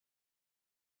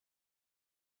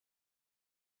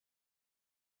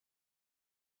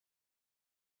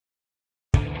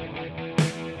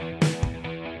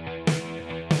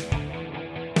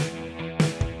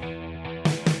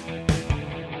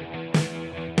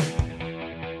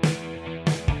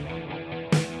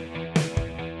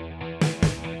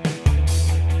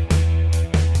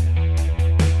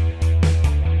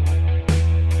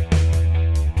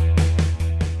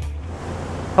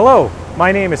Hello,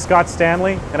 my name is Scott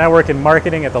Stanley and I work in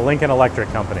marketing at the Lincoln Electric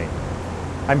Company.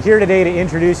 I'm here today to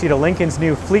introduce you to Lincoln's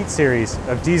new Fleet series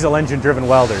of diesel engine driven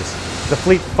welders, the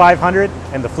Fleet 500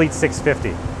 and the Fleet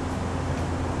 650.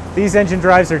 These engine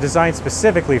drives are designed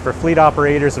specifically for fleet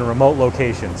operators in remote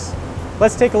locations.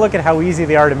 Let's take a look at how easy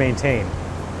they are to maintain.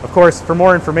 Of course, for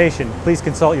more information, please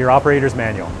consult your operator's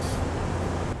manual.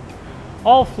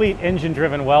 All Fleet engine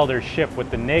driven welders ship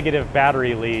with the negative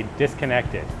battery lead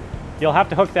disconnected. You'll have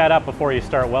to hook that up before you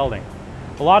start welding.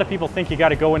 A lot of people think you got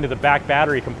to go into the back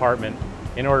battery compartment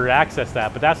in order to access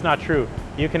that, but that's not true.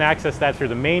 You can access that through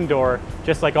the main door,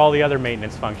 just like all the other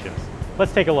maintenance functions.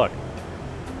 Let's take a look.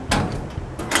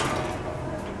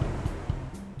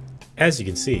 As you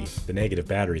can see, the negative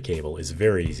battery cable is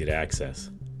very easy to access.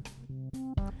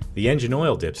 The engine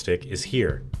oil dipstick is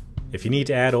here. If you need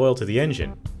to add oil to the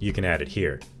engine, you can add it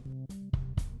here.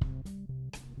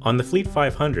 On the Fleet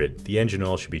 500, the engine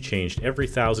oil should be changed every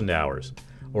 1,000 hours,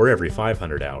 or every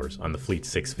 500 hours on the Fleet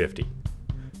 650.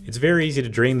 It's very easy to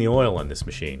drain the oil on this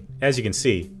machine. As you can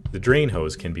see, the drain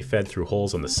hose can be fed through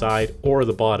holes on the side or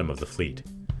the bottom of the Fleet.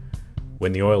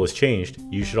 When the oil is changed,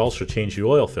 you should also change the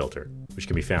oil filter, which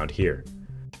can be found here.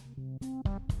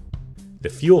 The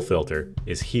fuel filter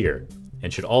is here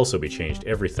and should also be changed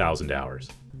every 1,000 hours.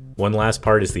 One last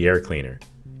part is the air cleaner.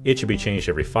 It should be changed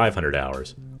every 500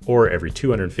 hours or every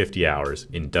 250 hours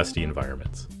in dusty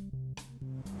environments.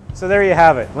 So there you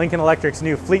have it, Lincoln Electric's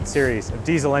new Fleet series of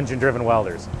diesel engine driven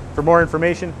welders. For more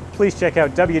information, please check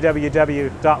out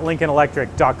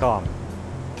www.lincolnelectric.com.